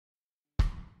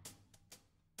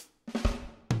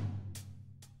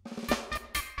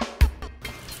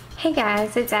Hey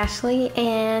guys, it's Ashley,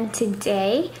 and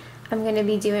today I'm going to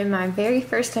be doing my very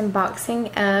first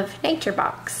unboxing of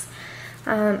Mailbox.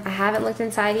 I haven't looked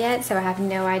inside yet, so I have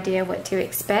no idea what to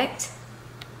expect.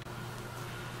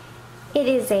 It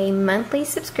is a monthly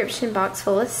subscription box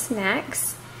full of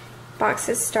snacks.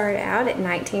 Boxes start out at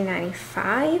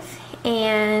 $19.95,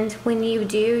 and when you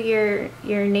do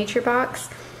your nature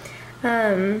box,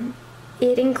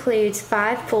 it includes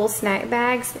 5 full snack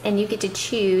bags, and you get to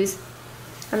choose.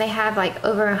 And they have like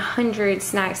over 100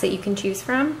 snacks that you can choose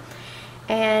from,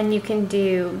 and you can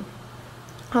do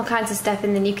all kinds of stuff,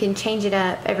 and then you can change it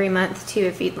up every month too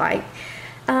if you'd like.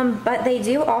 But they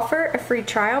do offer a free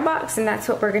trial box, and that's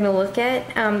what we're going to look at.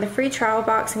 The free trial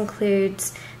box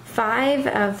includes 5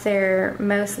 of their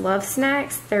most loved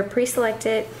snacks. They're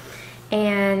pre-selected,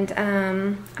 and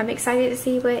I'm excited to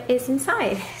see what is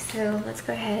inside. So let's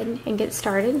go ahead and get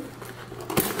started.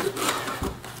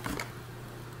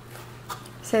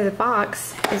 So the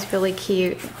box is really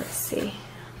cute. Let's see.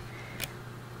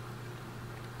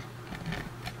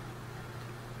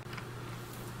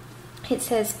 It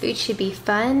says food should be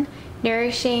fun,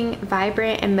 nourishing,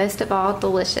 vibrant, and most of all,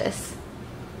 delicious.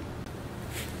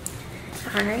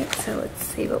 Alright, so let's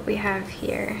see what we have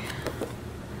here.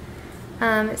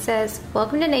 It says,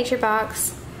 welcome to Nature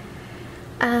Box.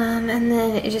 And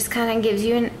then it just kind of gives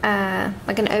you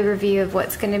like an overview of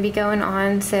what's going to be going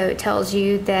on. So it tells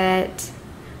you that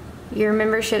your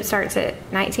membership starts at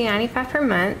 $19.95 per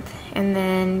month, and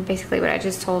then basically what I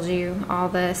just told you, all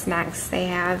the snacks they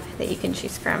have that you can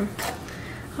choose from.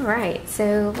 Alright,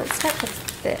 so let's start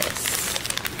with this.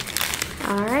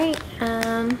 Alright,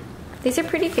 these are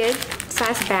pretty good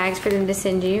size bags for them to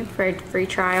send you for a free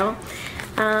trial.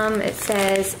 It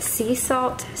says sea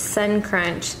salt sun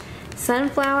crunch,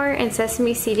 sunflower and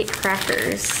sesame seeded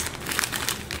crackers,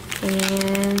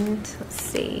 and let's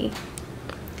see.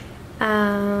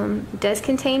 It does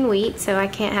contain wheat, so I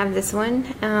can't have this one.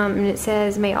 And it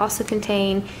says may also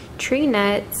contain tree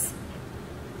nuts,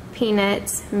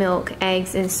 peanuts, milk,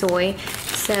 eggs, and soy.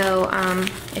 So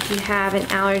if you have an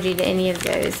allergy to any of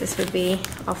those, this would be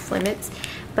off limits.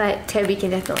 But Toby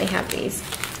can definitely have these.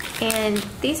 And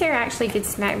these are actually good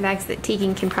snack bags that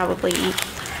Tegan can probably eat.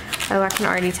 Oh, I can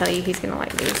already tell you he's gonna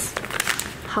like these.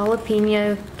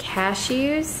 Jalapeno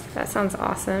cashews. That sounds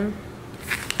awesome.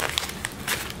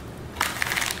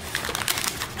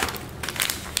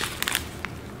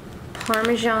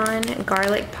 Parmesan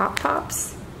garlic pop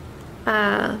pops.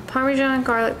 Parmesan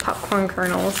garlic popcorn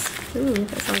kernels. Ooh,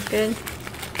 that sounds good.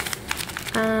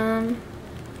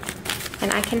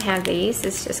 And I can have these.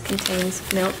 This just contains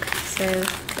milk, so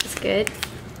that's good.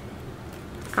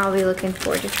 I'll be looking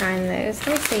forward to trying those.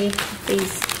 Let me see if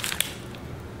these.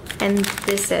 And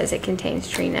this says it contains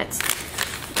tree nuts.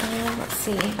 Let's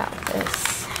see about this.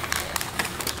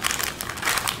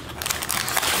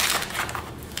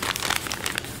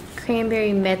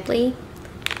 Cranberry medley,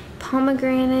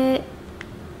 pomegranate,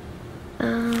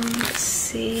 let's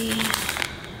see.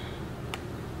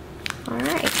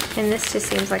 Alright, and this just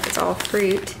seems like it's all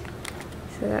fruit,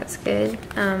 so that's good.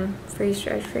 Freeze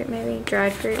dried fruit, maybe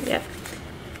dried fruit, yep.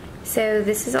 So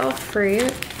this is all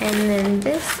fruit, and then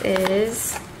this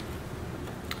is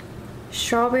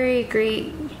strawberry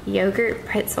Greek yogurt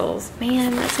pretzels.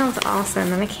 Man, that sounds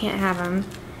awesome, and I can't have them.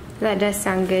 That does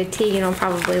sound good. Tegan will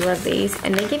probably love these.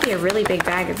 And they give you a really big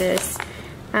bag of this.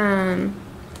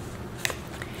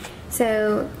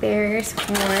 So there's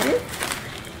 1,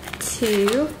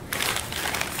 2,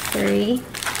 3,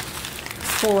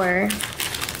 4,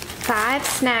 5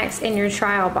 snacks in your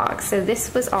trial box. So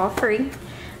this was all free.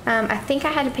 I think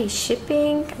I had to pay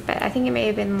shipping, but I think it may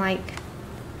have been like,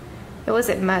 it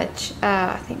wasn't much.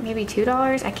 I think maybe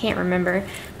 $2. I can't remember.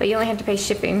 But you only have to pay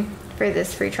shipping for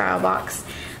this free trial box.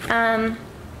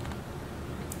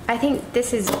 I think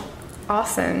this is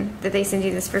awesome that they send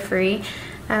you this for free.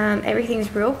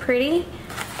 Everything's real pretty.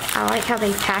 I like how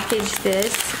they package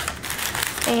this,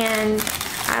 and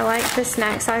I like the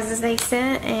snack sizes they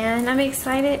sent, and I'm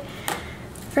excited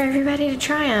for everybody to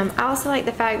try them. I also like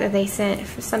the fact that they sent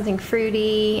something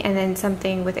fruity, and then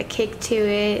something with a kick to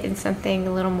it, and something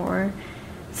a little more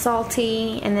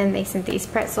salty, and then they sent these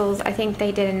pretzels. I think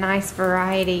they did a nice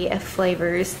variety of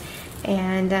flavors,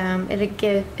 and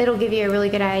it'll give you a really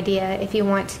good idea if you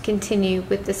want to continue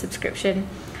with the subscription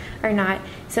or not.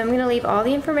 So I'm going to leave all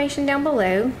the information down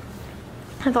below.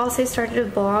 I've also started a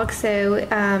blog, so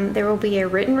there will be a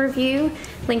written review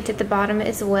linked at the bottom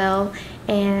as well.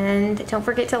 And don't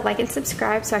forget to like and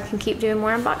subscribe so I can keep doing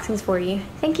more unboxings for you.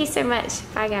 Thank you so much.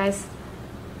 Bye guys.